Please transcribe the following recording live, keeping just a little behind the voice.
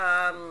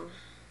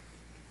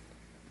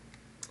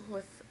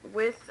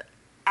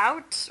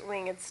without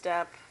Winged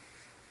Step,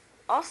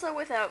 also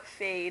without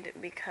Fade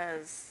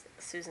because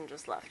Susan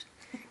just left.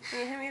 Can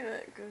you hand me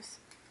the goose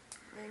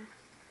thing?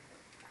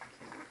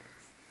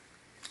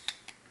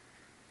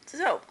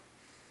 So,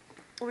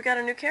 we got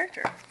a new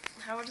character.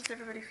 How does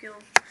everybody feel?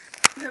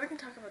 Now we can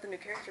talk about the new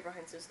character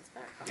behind Susan's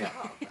back. Yeah,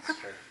 that's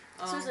true.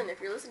 Susan, if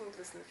you're listening to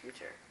this in the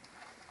future,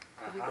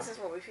 this is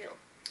what we feel.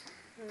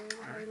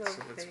 Alright,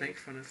 so let's make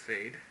fun of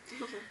Fade.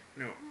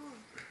 No.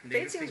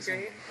 Fade seems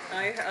great.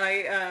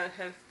 I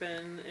have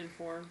been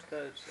informed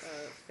that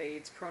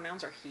Fade's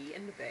pronouns are he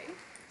and they,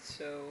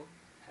 so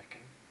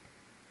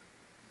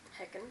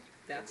Heckin'.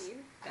 that's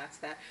Indeed.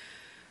 that.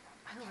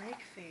 I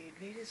like Fade.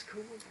 Fade is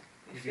cool.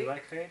 You do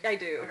like Fade? I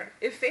do. Okay.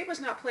 If Fade was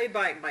not played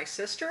by my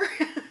sister,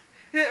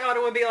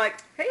 Autumn would be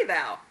like, "Hey,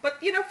 thou," but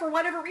for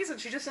whatever reason,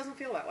 she just doesn't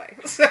feel that way.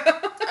 So.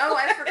 Oh,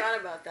 I forgot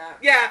about that.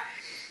 Yeah.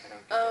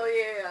 Oh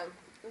yeah.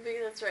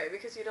 That's right,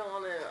 because you don't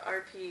want to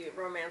RP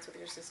romance with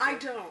your sister. I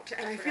don't,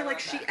 and I feel like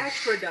she that.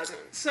 extra doesn't.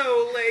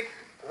 So, like,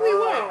 we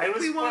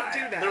won't do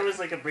that. There was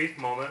like a brief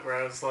moment where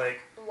I was like...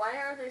 Why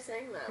are they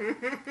saying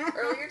that?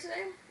 Earlier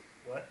today?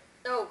 What?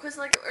 Oh, because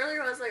like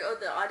earlier I was like, oh,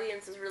 the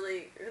audience is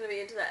really going to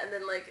be into that, and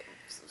then like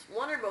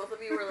one or both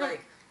of you were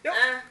like, Yep.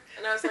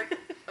 and I was like,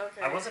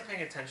 okay. I wasn't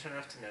paying attention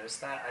enough to notice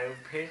that. I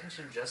paid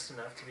attention just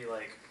enough to be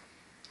like,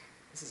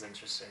 this is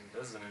interesting.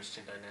 This is an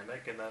interesting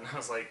dynamic. And then I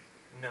was like,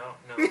 no,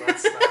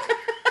 that's not...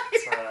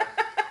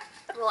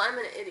 Well, I'm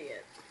an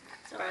idiot,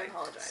 so I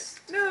apologize.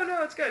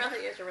 No, it's good. Not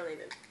that you guys are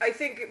related. I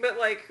think, but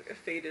like,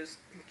 Fade is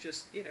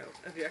just,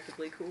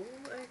 objectively cool,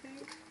 I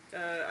think.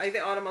 I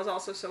think Autumn was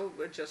also so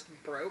just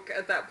broke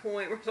at that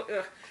point. Where it's like,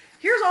 ugh,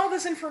 here's all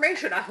this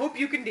information, I hope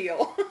you can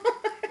deal.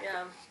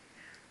 Yeah.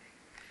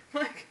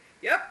 Like,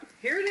 yep,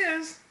 here it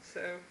is.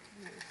 So,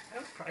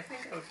 I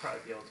think I would probably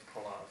be able to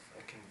pull off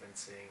a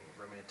convincing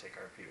romantic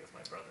RP with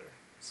my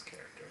brother's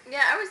character.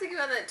 Yeah, I was thinking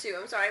about that too.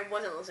 I'm sorry, I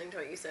wasn't listening to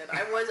what you said.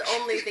 I was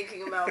only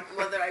thinking about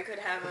whether I could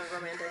have a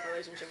romantic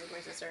relationship with my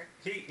sister.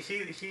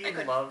 He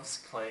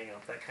loves playing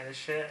up that kind of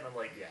shit, and I'm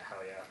like, yeah, hell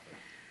yeah.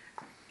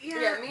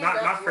 Yeah, me and not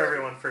Beth not for would.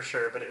 everyone for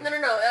sure, but it was, No.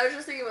 I was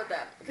just thinking about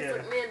that because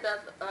Yeah. me and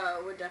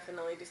Beth would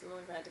definitely do something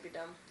like that to be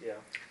dumb. yeah.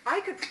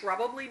 I could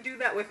probably do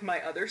that with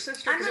my other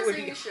sister I'm because not it would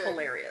saying be you should.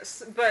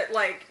 hilarious. But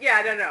like, yeah,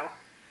 I don't know.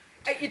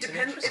 It It's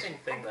depends. an interesting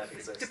thing that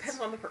exists.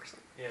 Depends on the person.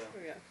 Yeah. So,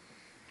 yeah.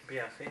 But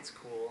yeah, Fate's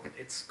cool.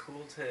 It's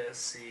cool to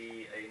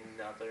see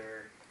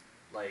another,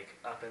 like,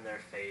 up in their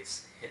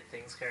face, hit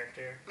things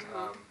character.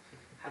 Mhm.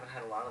 Haven't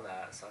had a lot of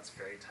that, so that's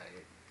very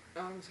tight.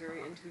 I'm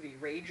very into the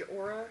rage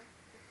aura.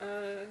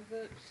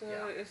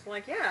 Yeah. It's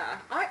like, yeah,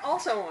 I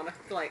also want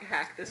to like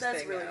hack this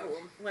That's thing really out.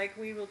 cool. Like,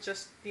 we will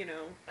just, I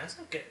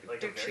also get, like,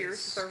 do a very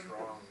cheers with our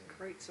strong,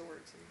 great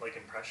swords. like,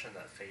 impression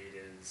that Fate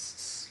is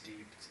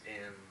steeped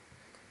in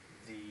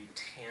the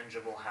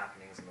tangible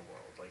happenings in the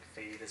world. Like,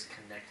 Fate is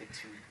connected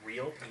to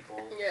real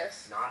people.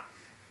 Yes. Not,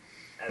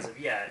 as of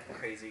yet,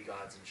 crazy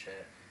gods and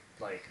shit.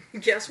 Like,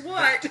 Guess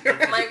what?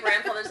 My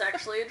grandfather's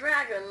actually a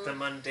dragon. the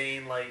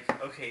mundane, like,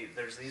 okay,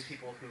 there's these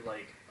people who,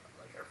 like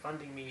are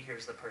funding me,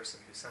 here's the person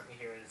who sent me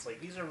here, and it's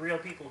like, these are real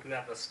people who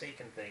have a stake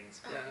in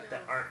things Oh, Yeah. no.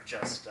 that aren't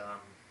just,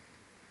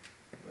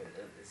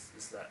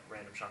 is that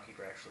random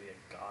shopkeeper actually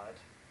a god?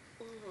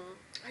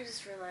 Mm-hmm. I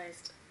just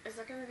realized, is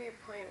there going to be a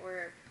point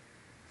where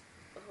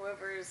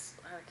whoever's,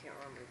 I can't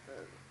remember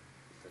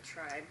the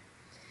tribe,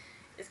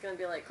 is going to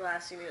be like,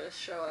 Glass, you need to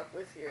show up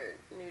with your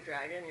new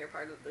dragon, you're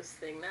part of this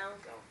thing now?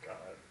 Oh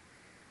god.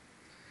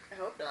 I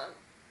hope not.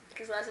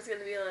 Because Glass is going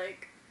to be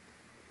like,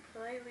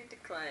 politely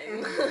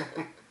decline.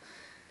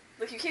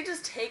 Like, you can't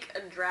just take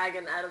a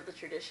dragon out of the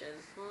tradition.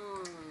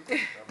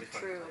 That'll be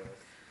fun True. to play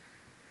with.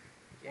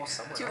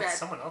 Well, Too bad.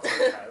 someone else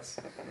already has.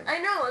 I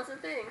know, that's the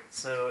thing.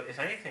 So, if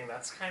anything,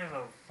 that's kind of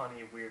a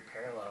funny, weird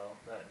parallel,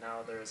 that now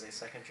there is a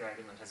second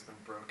dragon that has been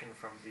broken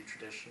from the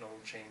traditional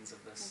chains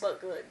of this. But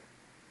good.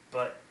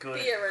 But good.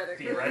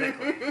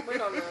 Theoretically. We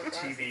don't know if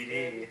Glass is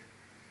TBD. good.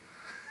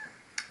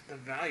 The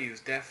value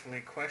is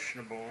definitely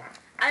questionable.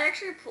 I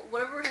actually,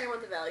 whenever we're talking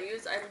about the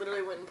values, I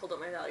literally went and pulled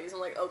up my values. I'm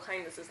like, oh,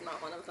 kindness is not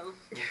one of them.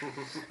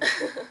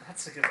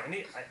 That's a good one.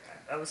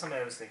 That was something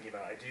I was thinking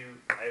about.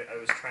 I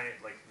was trying,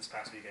 like, this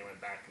past week I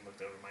went back and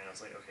looked over mine. I was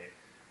like, okay,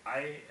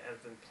 I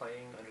have been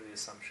playing under the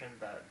assumption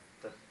that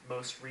the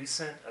most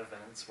recent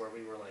events where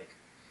we were, like,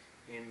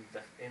 in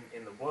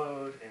the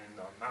wood and in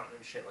the mountain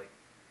and shit, like,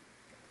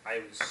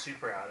 I was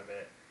super out of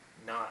it,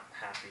 not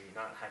happy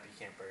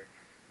camper.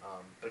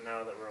 But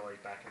now that we're,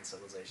 like, back in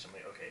civilization,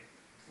 I'm like, okay,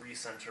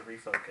 recenter,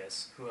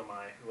 refocus. Who am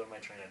I? What am I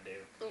trying to do?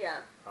 Yeah.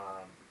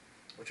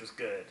 Which was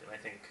good, and I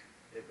think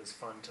it was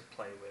fun to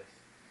play with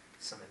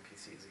some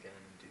NPCs again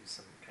and do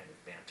some kind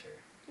of banter.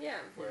 Yeah.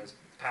 Whereas the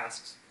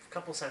past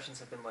couple sessions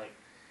have been like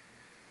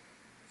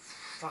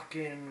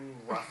fucking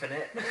roughing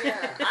it.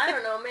 Yeah. I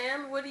don't know,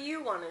 man. What do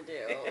you want to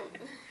do?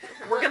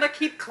 We're gonna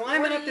keep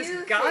climbing What up do this you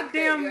think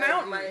goddamn that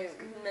mountain. my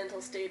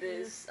mental state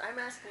is. I'm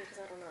asking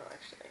because I don't know,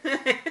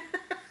 actually.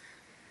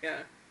 Yeah.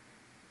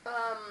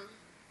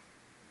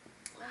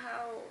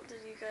 How did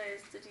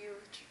you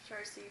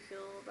Charcy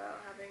feel about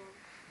having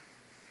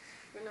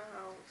We know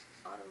how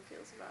Autumn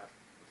feels about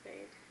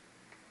Fade.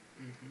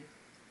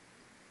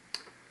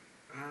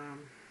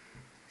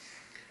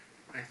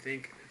 I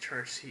think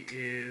Charcy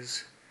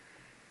is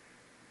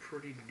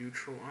pretty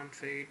neutral on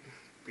Fade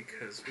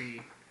because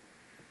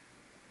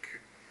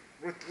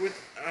with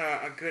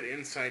a good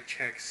inside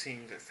check,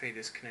 seeing that Fade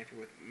is connected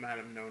with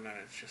Madame Nona,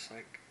 it's just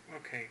like,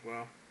 okay,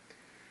 well,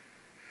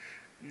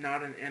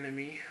 not an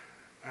enemy.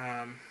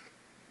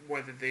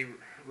 Whether they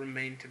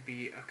remain to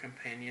be a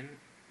companion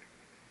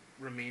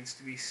remains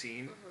to be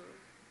seen.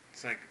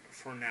 It's like,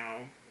 for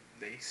now,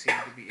 they seem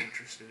to be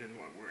interested in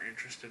what we're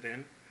interested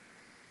in.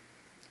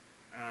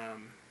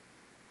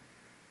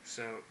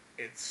 So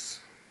it's,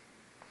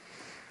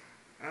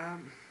 I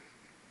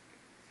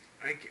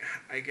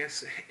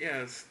guess,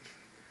 yeah,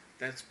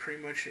 that's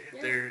pretty much it.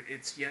 Yeah.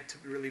 It's yet to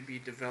really be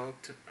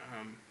developed.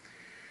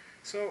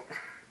 So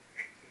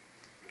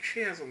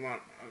she has a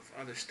lot of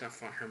other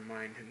stuff on her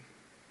mind, and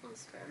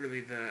That's fair.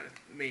 really the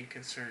main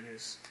concern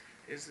is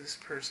this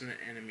person an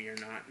enemy or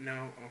not?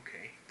 No?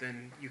 Okay.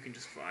 Then you can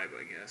just vibe,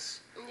 I guess.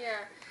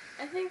 Yeah.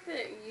 I think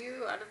that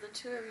you, out of the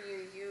two of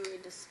you, you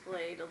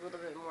displayed a little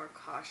bit more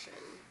caution.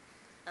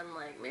 And,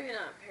 like, maybe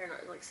not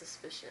paranoid, like,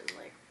 suspicion.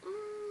 Like,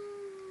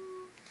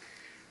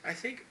 I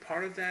think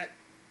part of that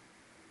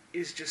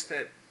is just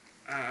that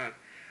I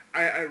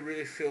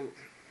really feel,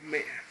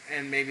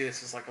 and maybe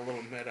this is like a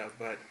little meta,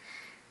 but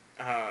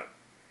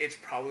it's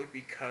probably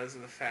because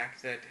of the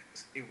fact that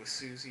it was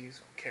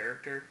Susie's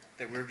character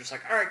that we were just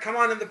like, all right, come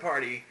on in the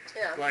party.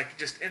 Yeah. Like,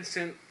 just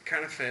instant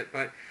kind of fit,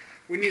 but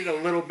we needed a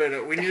little bit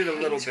of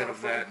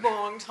that. For a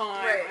long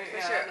time. Right,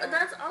 for sure. And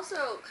that's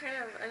also kind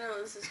of, I know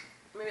this is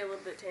maybe a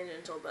little bit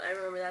tangential, but I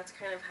remember that's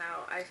kind of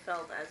how I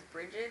felt as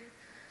Bridget,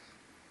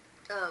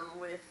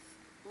 with,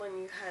 when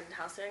you had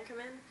Halcyon come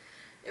in.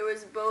 It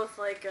was both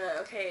like,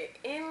 okay,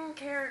 in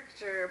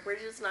character,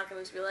 Bridget's not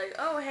going to be like,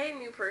 oh, hey,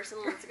 new person,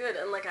 that's good.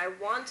 And, like, I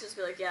want to just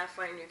be like, yeah,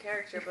 fine, new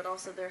character, but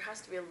also there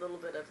has to be a little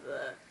bit of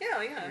the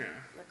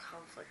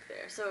conflict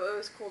there. So it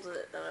was cool that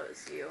it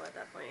was you at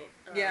that point.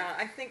 Yeah,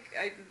 I think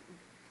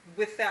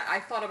with that, I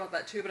thought about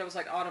that too, but I was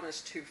like, Autumn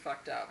is too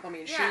fucked up. I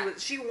mean,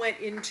 she went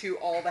into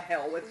all the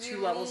hell with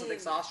two levels of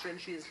exhaustion.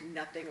 She has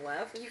nothing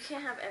left. You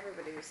can't have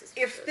everybody who's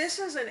suspicious. If this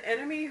is an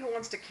enemy who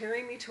wants to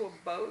carry me to a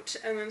boat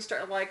and then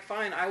start, like,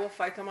 fine, I will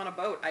fight them on a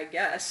boat, I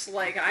guess.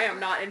 Like, I am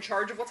not in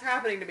charge of what's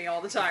happening to me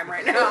all the time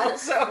right now,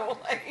 so,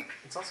 like...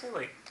 It's also,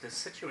 like, this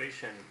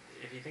situation,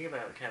 if you think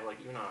about it kind of, like,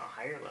 even on a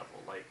higher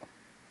level, like,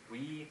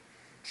 we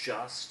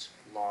just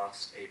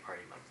lost a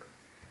party member.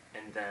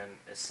 And then,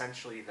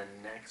 essentially, the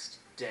next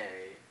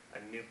day, a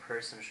new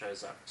person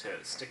shows up to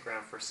stick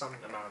around for some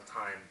amount of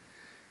time.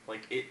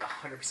 Like, it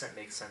 100%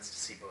 makes sense to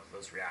see both of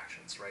those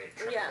reactions, right?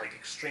 Like,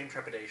 extreme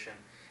trepidation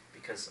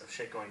because of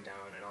shit going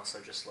down, and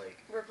also just,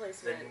 like,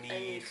 the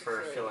need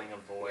for filling a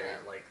void. Yeah.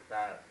 Like,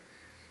 that,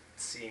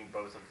 seeing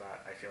both of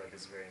that, I feel like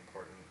is very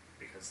important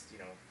because, you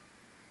know,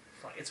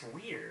 it's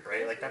weird,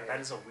 right? Like, that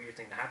is a weird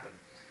thing to happen.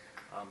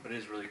 But it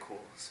is really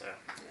cool, so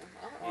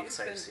I'm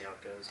excited to see how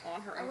it goes.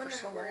 On her own for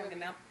so long, and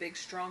now big,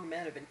 strong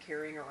men have been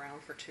carrying her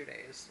around for 2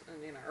 days, and,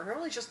 you know, or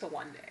really just the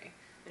one day.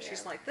 And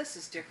she's like, this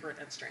is different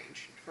and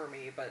strange for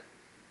me, but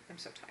I'm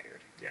so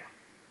tired. Yeah.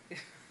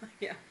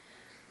 Yeah.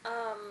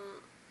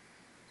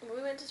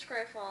 We went to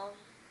Scryfall.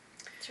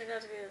 Turned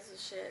out to be this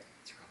shit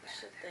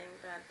thing,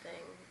 bad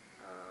thing.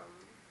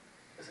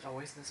 Is it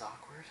always this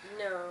awkward?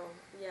 No,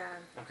 yeah.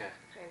 Okay.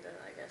 Kinda,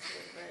 I guess it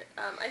is,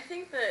 but, I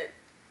think that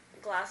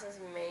Glass's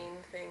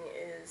main thing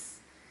is,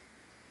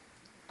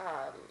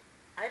 I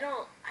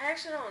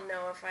actually don't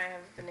know if I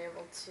have been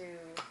able to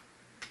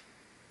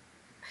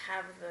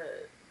have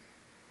the,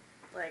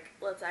 like,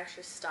 let's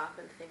actually stop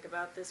and think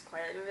about this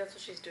quietly. Maybe that's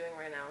what she's doing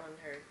right now in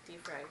her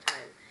defrag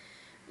time.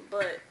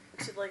 But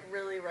to, like,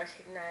 really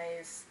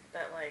recognize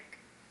that, like,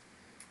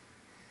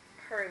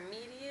 her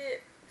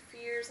immediate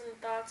fears and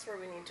thoughts were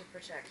we need to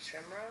protect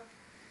Shimra.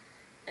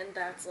 And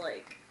that's,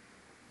 like,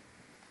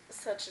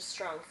 such a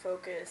strong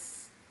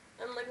focus.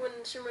 And, like,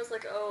 when Shimra's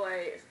like, oh,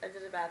 I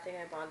did a bad thing,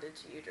 I bonded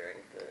to you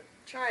during the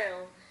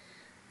trial,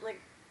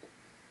 like,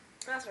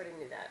 Glass already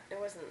knew that.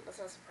 That's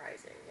not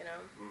surprising, you know?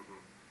 Mm-hmm.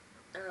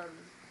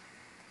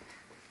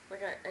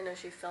 Like, I know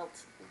she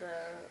felt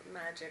the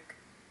magic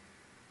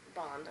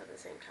bond at the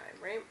same time,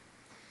 right?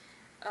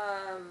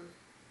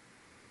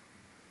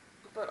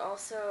 But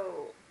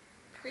also,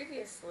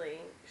 previously,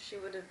 she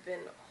would have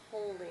been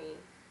wholly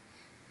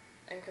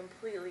and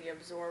completely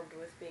absorbed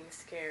with being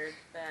scared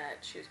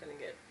that she was going to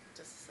get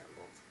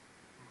disassembled.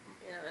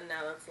 You know, and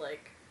now it's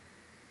like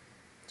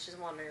she's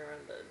wandering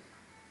around the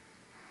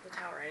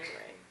tower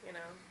anyway, you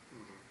know?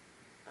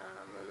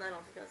 And I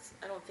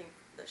don't think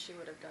that she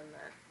would have done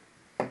that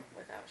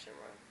without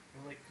Shimra.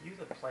 Well, like, you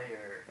the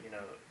player, you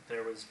know,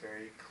 there was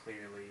very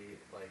clearly,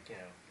 like, you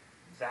know,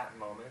 that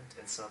moment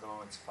and some of the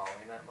moments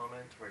following that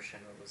moment where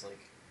Shimra was,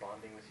 like,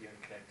 bonding with you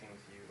and connecting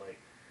with you, like,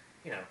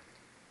 you know,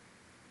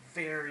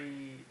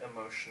 very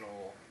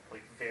emotional,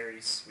 like,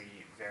 very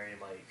sweet, very,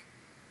 like,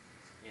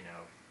 you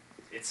know,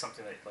 it's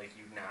something that, like,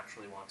 you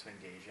naturally want to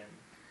engage in.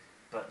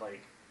 But,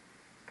 like,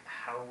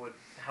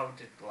 how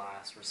did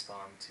Glass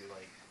respond to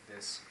like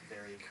this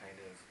very kind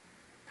of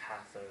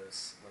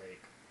pathos,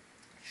 like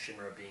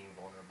Shinra being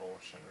vulnerable,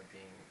 Shinra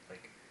being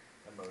like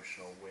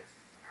emotional with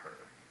her,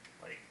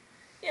 like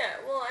Yeah,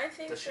 well, I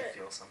think does she that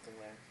feel something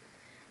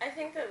there? I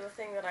think that the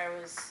thing that I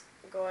was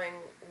going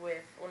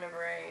with whenever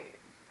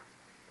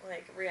I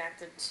like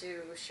reacted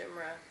to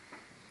Shimra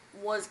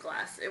was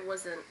Glass. It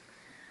wasn't.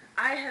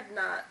 I had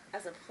not,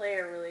 as a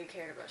player, really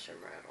cared about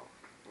Shimra at all.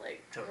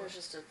 Like Totally. it was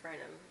just a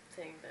random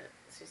thing that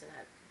Susan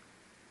had.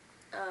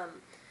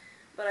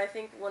 But I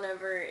think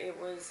whenever it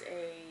was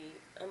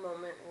a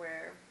moment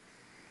where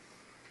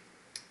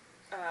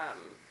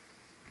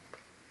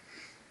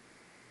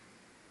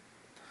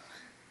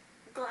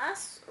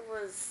Glass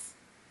was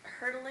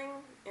hurtling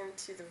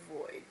into the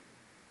void,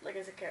 like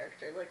as a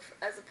character. Like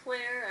as a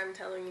player, I'm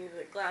telling you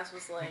that Glass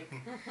was like,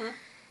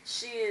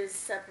 she is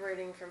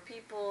separating from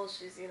people.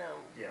 She's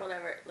Yeah.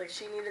 whatever. Like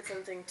she needed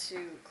something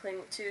to cling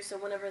to. So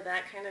whenever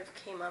that kind of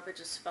came up, it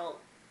just felt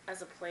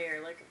as a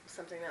player like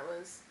something that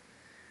was,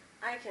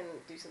 I can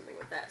do something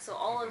with that. So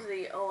all of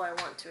the I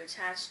want to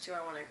attach to,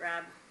 I want to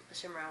grab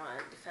Shimmer, I want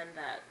to defend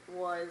that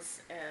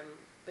was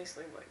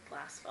basically what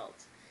Glass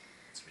felt.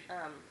 Sweet.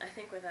 I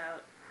think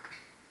without,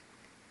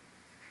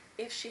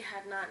 if she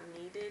had not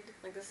needed,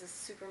 like this is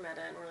super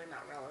meta and really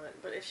not relevant,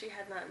 but if she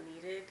had not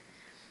needed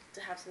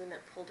to have something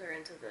that pulled her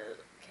into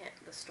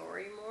the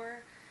story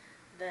more,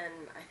 then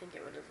I think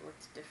it would have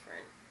looked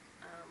different.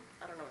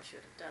 I don't know what she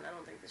would have done. I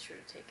don't think that she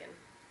would have taken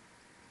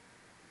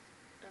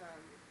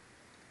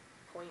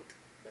point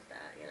with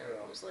that, Yeah.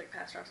 just like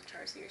passed her off to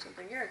Charcy or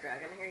something. You're a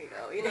dragon, here you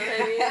go. You know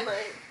what I mean?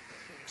 Like,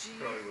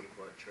 Probably wouldn't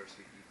let Charcy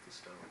eat the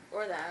stone.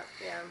 or that,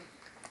 yeah.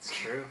 That's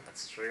true.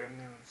 That's true. Who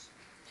knows?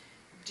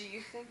 Do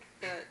you think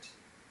that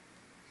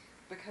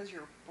because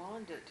you're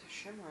bonded to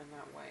Shimmer in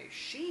that way,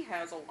 she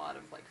has a lot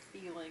of like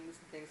feelings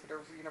and things that are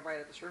right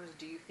at the surface?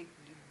 Do you think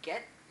you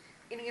get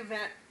any of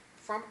that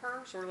from her,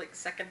 sort of like I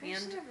secondhand?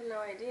 just have no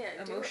idea.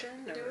 Emotion,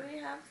 Do or- we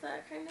have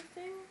that kind of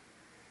thing?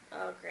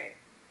 Oh, great.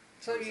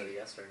 So So is you, it a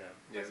yes or no?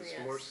 Yeah, Was a it's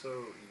yes. more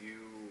so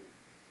you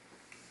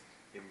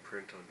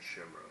imprint on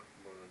Shimra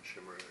more than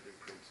Shimra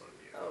imprints on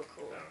you. Oh,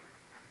 cool. No.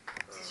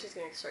 So she's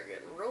gonna start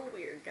getting real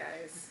weird,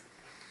 guys.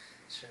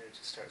 Should I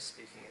just start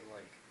speaking in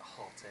like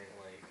halting,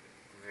 like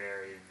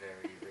very,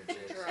 very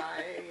rigid?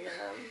 Dry,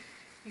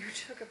 you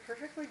took a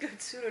perfectly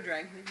good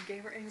pseudo-dragon and you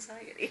gave her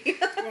anxiety.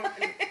 Well,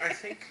 and I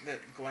think that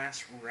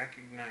Glass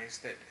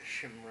recognized that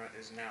Shimra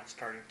is now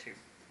starting to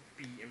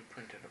be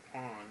imprinted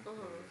upon,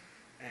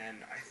 and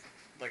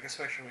like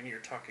especially when you're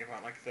talking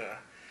about like the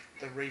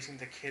raising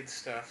the kids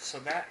stuff. So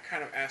that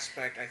kind of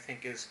aspect I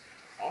think is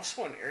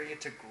also an area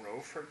to grow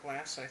for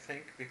Glass. I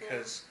think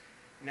because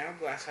now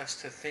Glass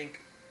has to think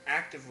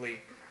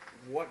actively,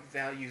 what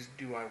values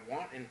do I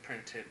want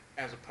imprinted,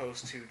 as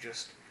opposed to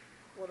just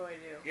What do I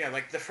do? yeah,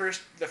 like the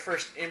first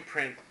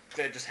imprint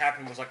that just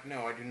happened was like,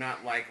 no, I do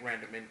not like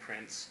random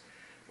imprints.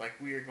 Like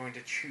we are going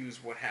to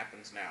choose what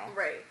happens now.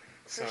 Right,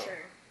 for So- sure.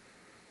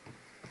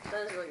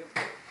 That is a really good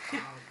point. Oh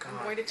God.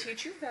 I'm going to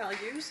teach you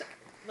values.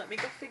 Let me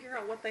go figure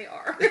out what they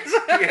are.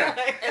 Yeah.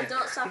 And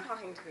don't stop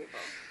talking to people.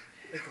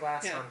 The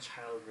Glass Yeah. on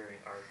child rearing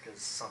arc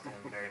is something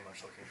I'm very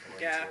much looking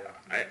forward Yeah.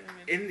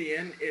 to. In the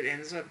end, it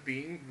ends up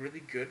being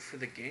really good for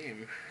the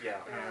game. Yeah.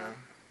 Yeah.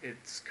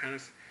 It's kind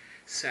of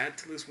sad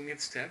to lose Winged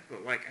Step,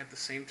 but like at the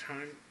same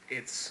time,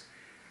 it's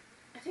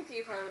I think that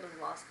you probably would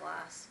have lost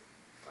Glass,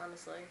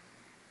 honestly.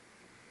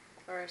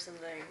 Or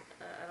something.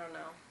 I don't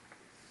know.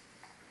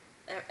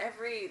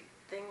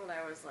 Everything that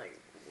I was like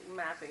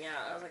mapping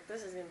out, I was like,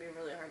 this is going to be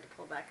really hard to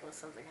pull back unless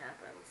something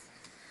happens.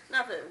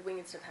 Not that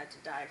Winged Step had to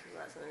die for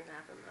that something to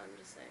happen, but I'm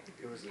just saying.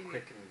 It was a Yeah.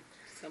 quick and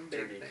Some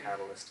big dirty thing.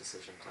 catalyst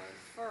decision time.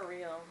 For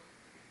real.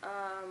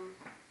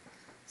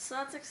 So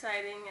that's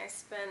exciting. I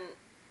spent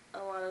a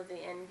lot of the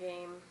end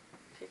game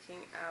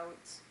picking out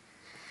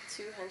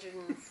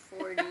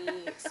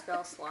 240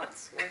 spell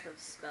slots worth of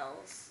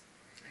spells,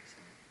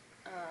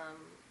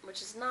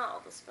 which is not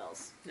all the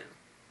spells. No.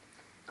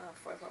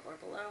 Fourth level or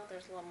below,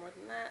 there's a lot more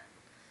than that.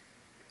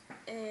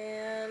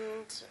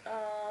 And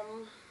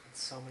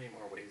So many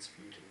more ways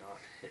for you to not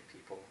hit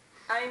people.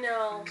 I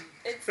know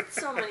it's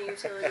so many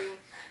utility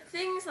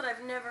things that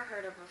I've never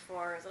heard of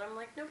before. That I'm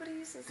like, nobody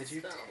uses Did this you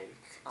spell. take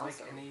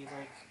Awesome. like any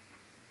like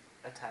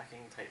attacking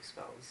type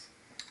spells?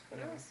 Who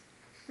No. knows?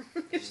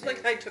 It's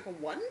like I took a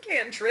one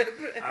cantrip.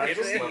 I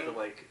just It'll love be- that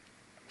like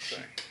she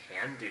Sorry.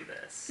 can do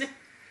this.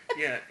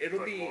 yeah, it'll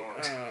But be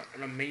won't.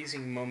 an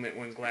amazing moment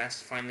when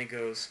Glass finally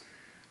goes,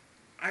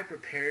 I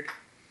prepared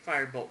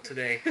Firebolt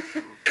today.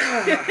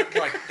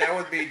 Like that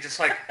would be just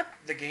like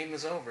the game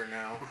is over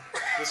now.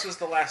 This was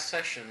the last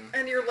session.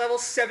 And you're level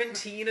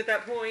 17 at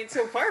that point,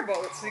 so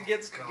Firebolts Oh,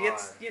 gets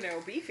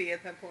God. beefy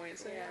at that point.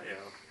 So Yeah.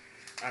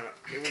 Yeah. I don't,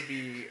 it would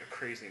be a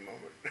crazy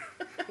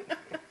moment.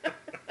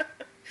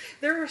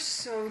 There are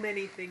so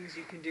many things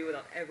you can do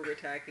without ever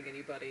attacking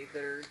anybody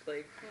that are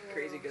like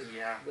crazy good.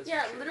 Yeah. wizard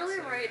Yeah, shit, literally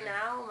so- right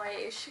now, my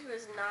issue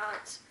is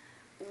not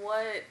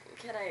what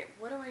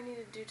do I need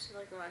to do to,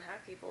 like, not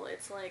attack people?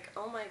 It's like,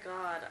 oh my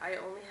god, I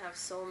only have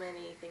so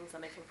many things that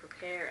I can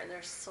prepare, and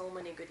there's so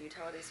many good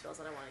utility spells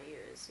that I want to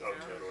use, you know?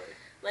 Totally.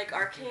 Like,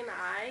 Arcane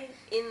Eye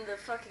in the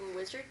fucking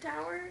Wizard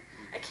Tower,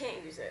 I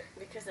can't use it,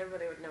 because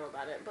everybody would know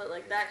about it, but,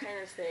 like, that kind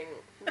of thing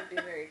would be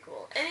very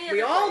cool.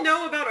 We all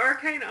know about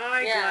Arcane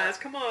Eyeglass,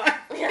 come on.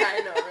 Yeah, I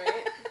know,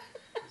 right?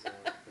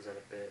 Is that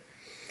a bit?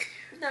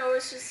 No,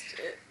 it's just,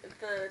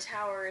 the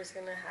tower is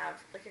gonna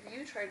have, like, if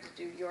you tried to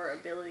do your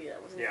ability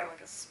that wasn't even, like,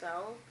 a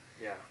spell,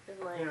 Yeah. then,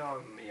 like,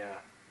 Yeah.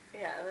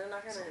 yeah, they're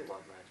not It's gonna, blood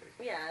magic.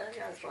 yeah, they're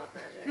gonna spot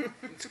magic.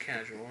 It's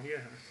casual,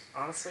 yeah.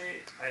 Honestly,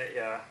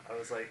 I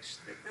was like,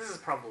 this is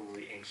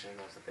probably ancient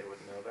enough that they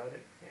wouldn't know about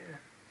it. Yeah.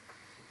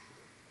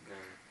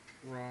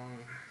 No. Wrong.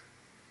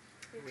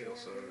 We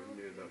also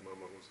knew that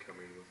moment was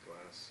coming with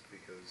Glass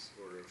because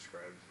Order of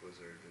Scribes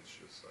Wizard is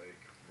just like,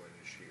 when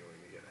is she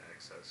going to get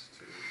access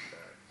to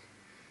that?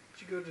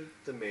 Did you go to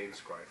the main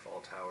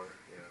Scryfall Tower?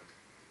 Yeah,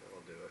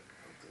 that'll do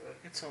it.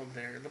 It's all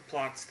there. The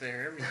plot's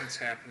there. Everything's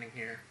happening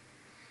here.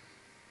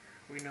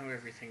 We know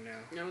everything now.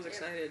 I was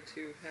excited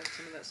to have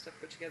some of that stuff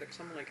put together because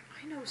I'm like,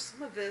 I know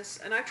some of this,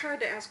 and I tried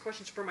to ask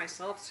questions for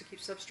myself to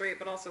keep stuff straight,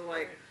 but also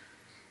like,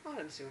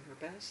 Autumn's doing her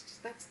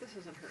best. This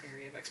isn't her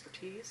area of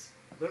expertise.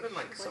 There have been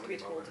like She'd so like to many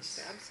be told to moments,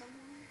 stab someone,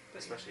 but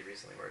especially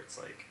recently, where it's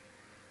like,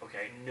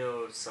 okay, I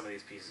know some of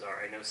these pieces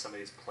are, I know some of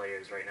these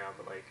players right now,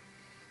 but like,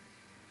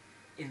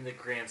 in the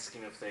grand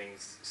scheme of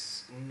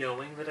things,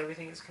 knowing that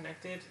everything is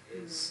connected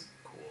is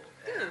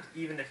cool. And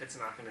even if it's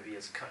not going to be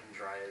as cut and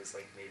dry as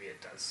like maybe it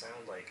does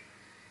sound, like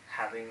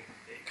having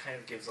it kind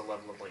of gives a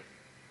level of like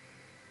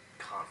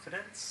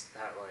confidence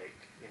that like,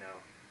 you know,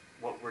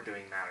 what we're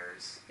doing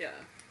matters. Yeah.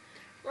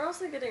 We're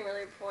also getting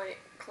really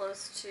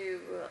close to,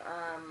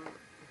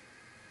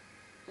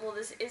 well,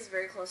 this is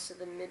very close to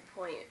the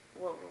midpoint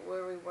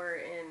where we were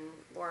in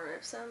Lorem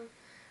Ipsum,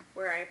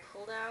 where I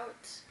pulled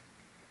out,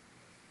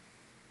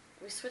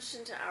 we switched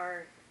into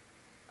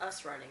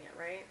us running it,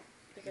 right?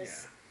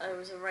 Because it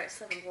was a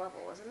 7th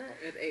level, wasn't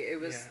it? It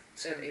was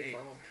Yeah, at 8th 8th.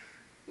 level.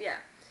 Yeah.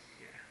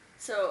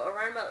 So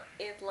around about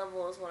 8th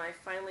level is when I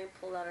finally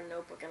pulled out a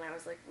notebook and I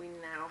was like, we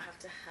now have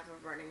to have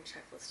a running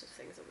checklist of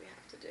things that we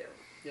have to do.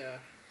 Yeah.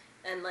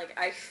 And, like,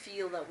 I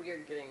feel that we are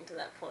getting to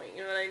that point,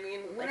 you know what I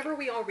mean? Whenever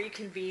we all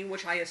reconvene,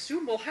 which I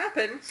assume will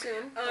happen,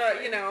 soon,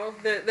 you know,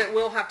 that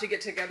we'll have to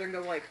get together and go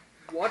like,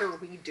 what are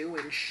we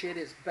doing? Shit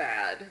is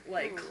bad.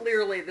 Like,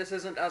 clearly this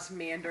isn't us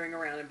meandering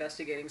around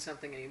investigating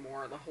something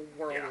anymore. The whole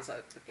world is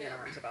in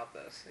arms about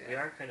this. Yeah. We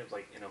are kind of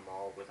like in a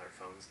mall with our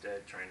phones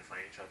dead, trying to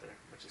find each other,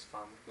 which is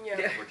fun. Yeah.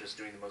 We're just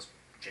doing the most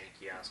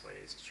janky ass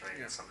ways to try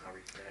and somehow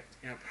reconnect.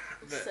 Yep.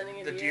 Sending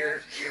a The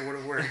deer. it would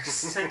have worked.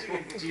 Sending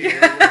a deer.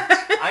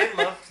 I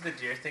loved the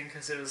deer thing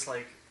because it was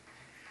like,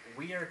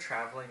 we are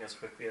traveling as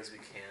quickly as we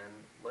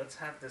can. Let's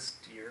have this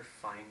deer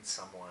find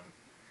someone.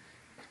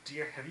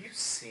 Dear, have you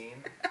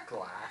seen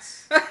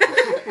Glass?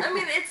 I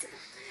mean, it's,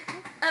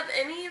 of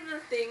any of the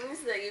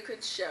things that you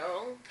could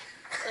show,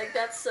 like,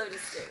 that's so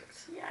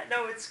distinct. Yeah,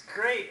 no, it's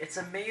great. It's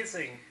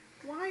amazing.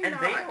 Why And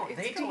not?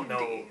 they don't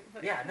know.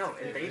 Like, Yeah, no,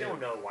 and they don't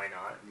know why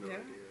not. No Yeah.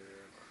 idea.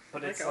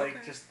 But Like, it's like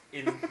okay. just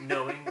in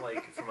knowing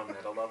like from a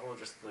meta level,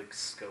 just the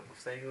scope of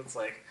things. It's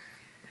like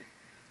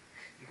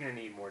you're gonna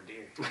need more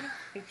deer.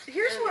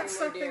 Here's More what's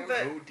something deer.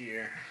 that Oh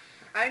dear.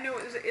 I know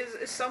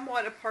is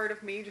somewhat a part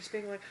of me just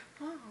being like,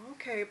 oh,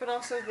 okay, but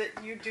also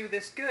that you do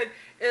this good,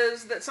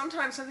 is that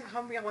sometimes something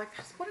comes to me, I'm like,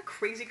 what a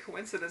crazy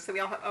coincidence that we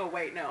all have, oh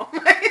wait, no.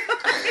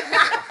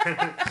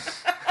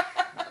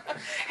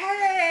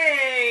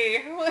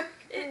 Hey!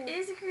 It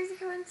is a crazy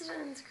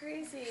coincidence,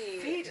 crazy.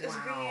 Fate is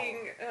Wow.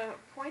 being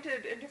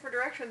pointed in different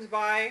directions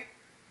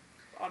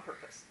on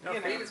purpose. No, you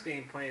know? fate is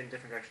being pointed in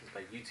different directions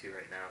by you two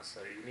right now,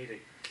 so you need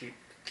to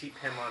keep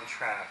him on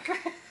track.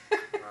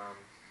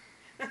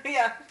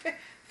 Yeah.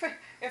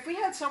 If we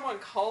had someone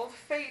called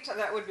Fate,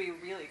 that would be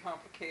really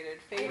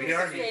complicated. Fate We is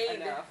already-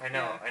 Fate enough. I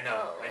know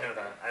Oh,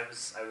 that. I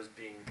was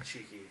being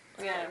cheeky.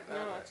 Yeah, Oh,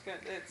 no, God. it's good.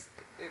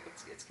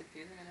 It's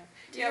confusing enough.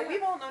 Do Yeah, you-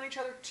 we've all known each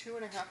other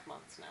 2.5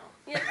 months now.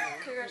 Yeah, You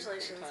know,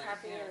 congratulations. time,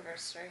 Happy yeah.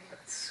 anniversary.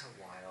 That's so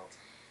wild.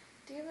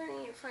 Do you have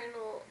any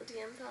final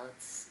DM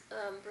thoughts,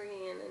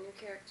 bringing in a new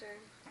character?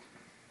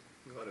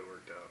 I'm glad it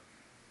worked out.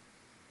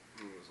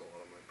 It was a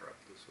lot of my prep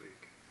this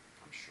week.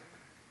 I'm sure.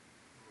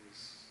 It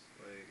was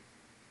like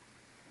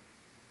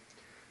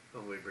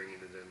only bringing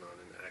it in on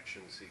an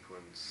action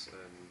sequence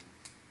and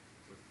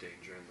with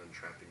danger and then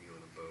trapping you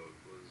in a boat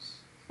was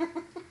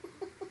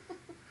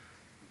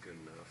good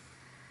enough.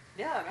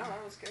 Yeah, no,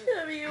 that was good.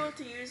 Yeah, being able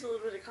to use a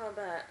little bit of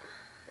combat,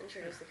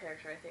 introduce the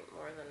character, I think,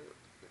 more than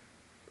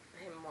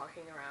him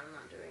walking around and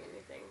not doing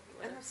anything.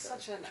 And it's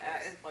such an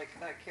like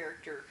that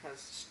character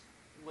has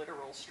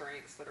literal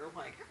strengths that are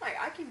like, hey,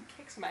 I can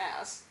kick some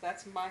ass.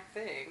 That's my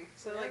thing.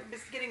 So like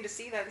just getting to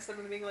see that instead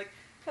of being like,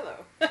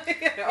 hello, you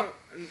know. Oh,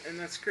 and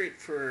that's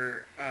great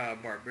for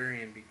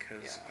Barbarian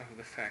because of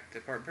the fact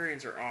that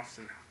Barbarians are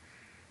often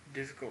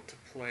difficult to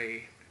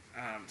play.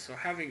 So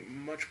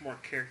having much more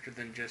character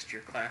than just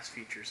your class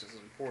features is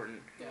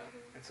important. Yeah.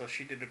 And so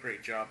she did a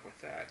great job with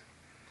that.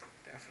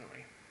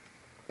 Definitely.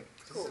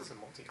 Cool. This is a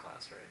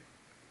multi-class, right?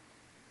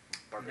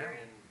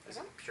 Barbarian. Is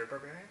it pure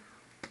barbarian?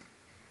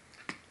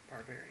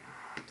 Barbarian.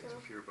 It's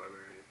pure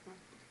barbarian.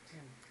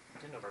 Damn,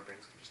 I didn't know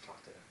barbarians could just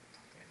talk to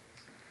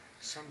animals.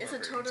 Some It's a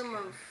barbarians totem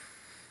can. of.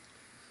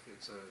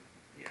 It's a,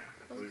 Yeah.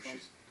 I believe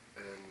she's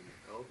an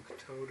elk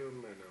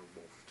totem and a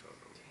wolf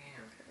totem.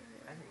 Damn.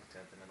 I haven't looked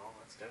at them at all.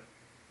 That's dope.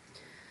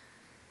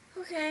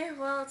 Okay,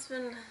 well, it's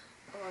been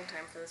a long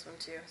time for this one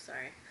too.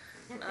 Sorry.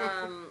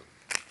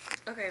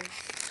 Okay.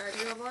 Do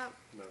you level up?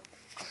 No.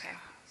 Okay,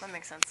 that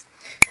makes sense.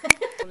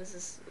 What is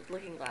this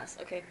looking glass?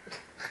 Okay,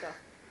 go.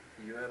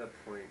 You had a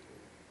point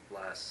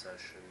last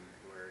session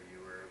where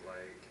you were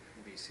like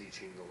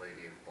beseeching the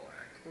Lady in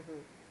Black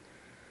Mm-hmm.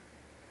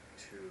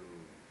 to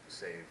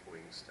save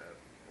Wingstep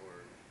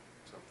or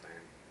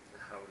something.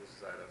 How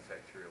does that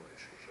affect your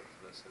relationship?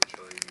 And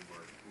essentially, you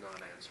were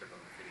not answered on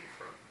any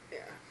front.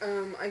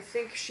 Yeah. I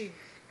think she,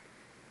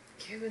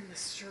 given the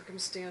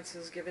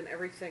circumstances, given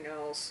everything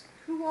else,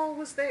 who all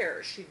was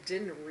there? She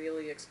didn't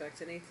really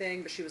expect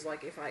anything, but she was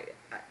like, if I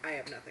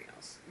have nothing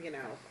else, you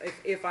know,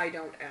 if I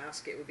don't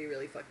ask, it would be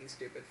really fucking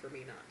stupid for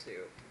me not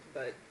to.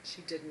 But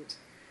she didn't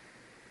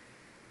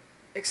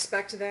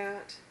expect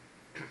that.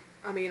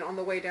 I mean, on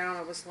the way down,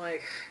 I was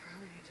like, I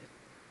probably need to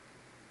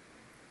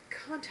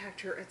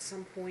contact her at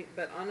some point,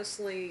 but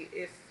honestly,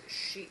 if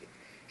she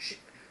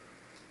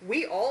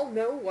we all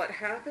know what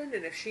happened,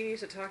 and if she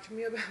needs to talk to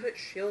me about it,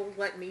 she'll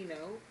let me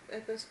know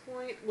at this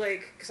point.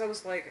 Like, because I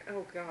was like,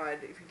 oh god,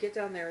 if you get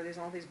down there, there's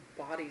all these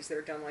bodies that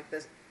are done like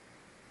this.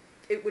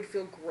 It would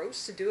feel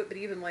gross to do it, but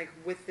even like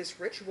with this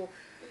ritual,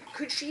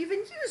 could she even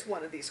use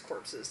one of these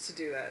corpses to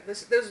do that?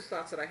 Those are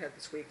thoughts that I had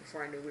this week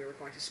before I knew we were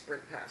going to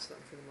sprint past them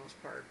for the most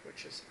part,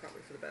 which is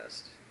probably for the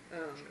best.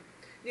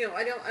 You know,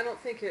 I don't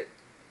think it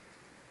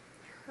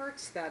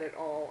hurts that at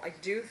all. I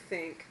do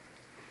think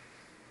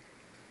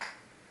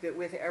that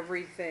with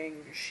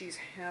everything she's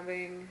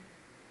having,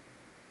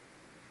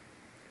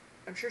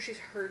 I'm sure she's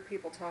heard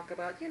people talk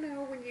about, you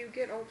know, when you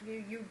get old,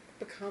 you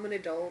become an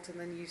adult, and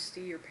then you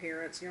see your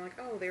parents, and you're like,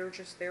 oh,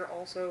 they're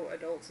also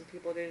adults, and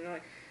people didn't know.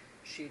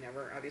 She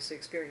never obviously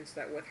experienced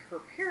that with her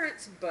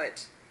parents,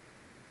 but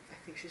I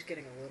think she's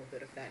getting a little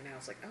bit of that now.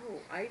 It's like, oh,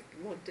 I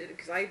looked at it,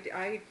 because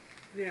I,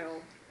 you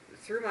know,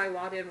 threw my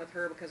lot in with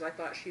her because I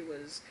thought she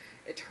was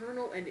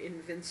eternal and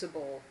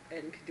invincible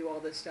and could do all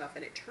this stuff,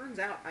 and it turns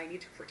out I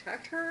need to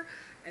protect her,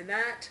 and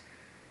that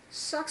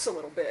sucks a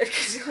little bit,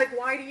 because you're like,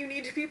 why do you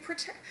need to be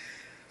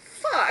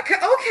fuck,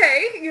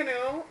 okay, you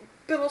know,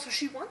 but also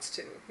she wants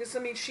to, because, I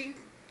mean, she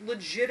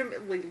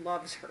legitimately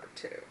loves her,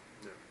 too,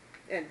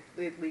 Yeah. and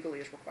it legally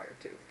is required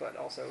to, but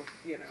also,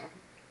 you know,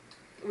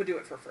 would do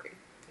it for free.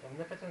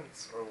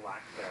 Omnipotence or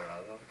lack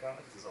thereof of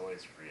gods is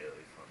always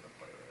really fun to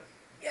play with.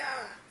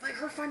 Yeah, like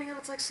her finding out,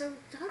 it's like, so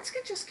gods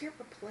can just get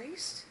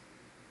replaced?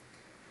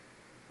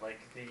 Like,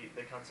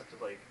 the concept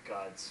of, like,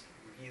 gods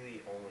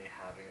really only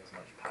having as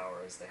much power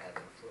as they have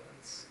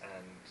influence,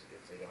 and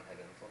if they don't have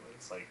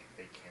influence, like,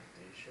 they can't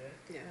do shit.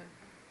 Yeah.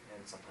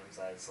 And sometimes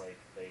that's, like,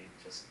 they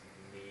just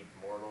need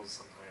mortals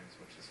sometimes,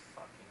 which is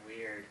fucking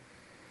weird.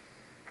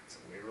 It's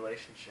a weird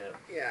relationship.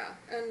 Yeah,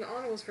 and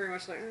Anna was very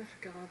much like,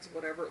 gods,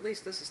 whatever, at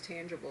least this is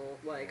tangible.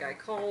 Like, I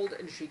called,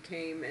 and she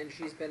came, and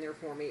she's been there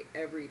for me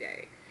every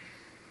day.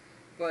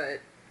 But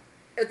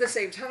at the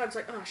same time, I was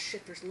like, oh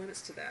shit, there's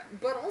limits to that.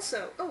 But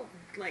also, oh,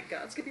 like,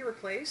 gods can be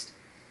replaced?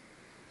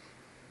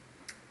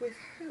 With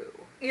who?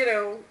 You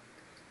know,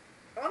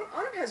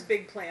 Autumn has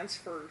big plans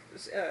for,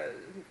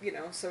 you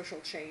know, social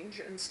change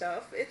and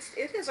stuff.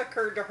 It has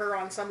occurred to her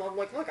on some level,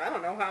 like, look, I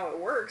don't know how it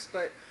works,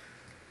 but,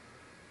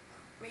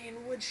 I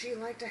mean, would she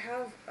like to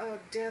have a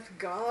death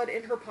god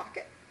in her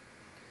pocket?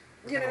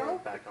 We're gonna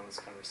look back on this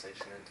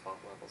conversation in 12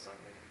 levels,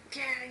 aren't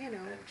we? Yeah, you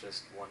know. And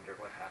just wonder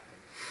what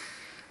happened.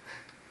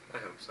 I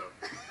hope so.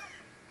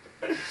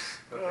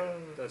 Okay,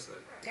 that's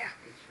it. Yeah.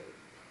 Good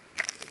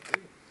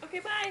shit. Okay,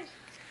 bye.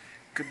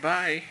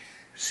 Goodbye.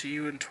 See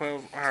you in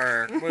 12,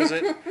 or what is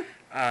it?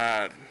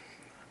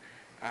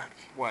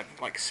 What,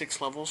 like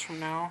 6 levels from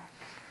now?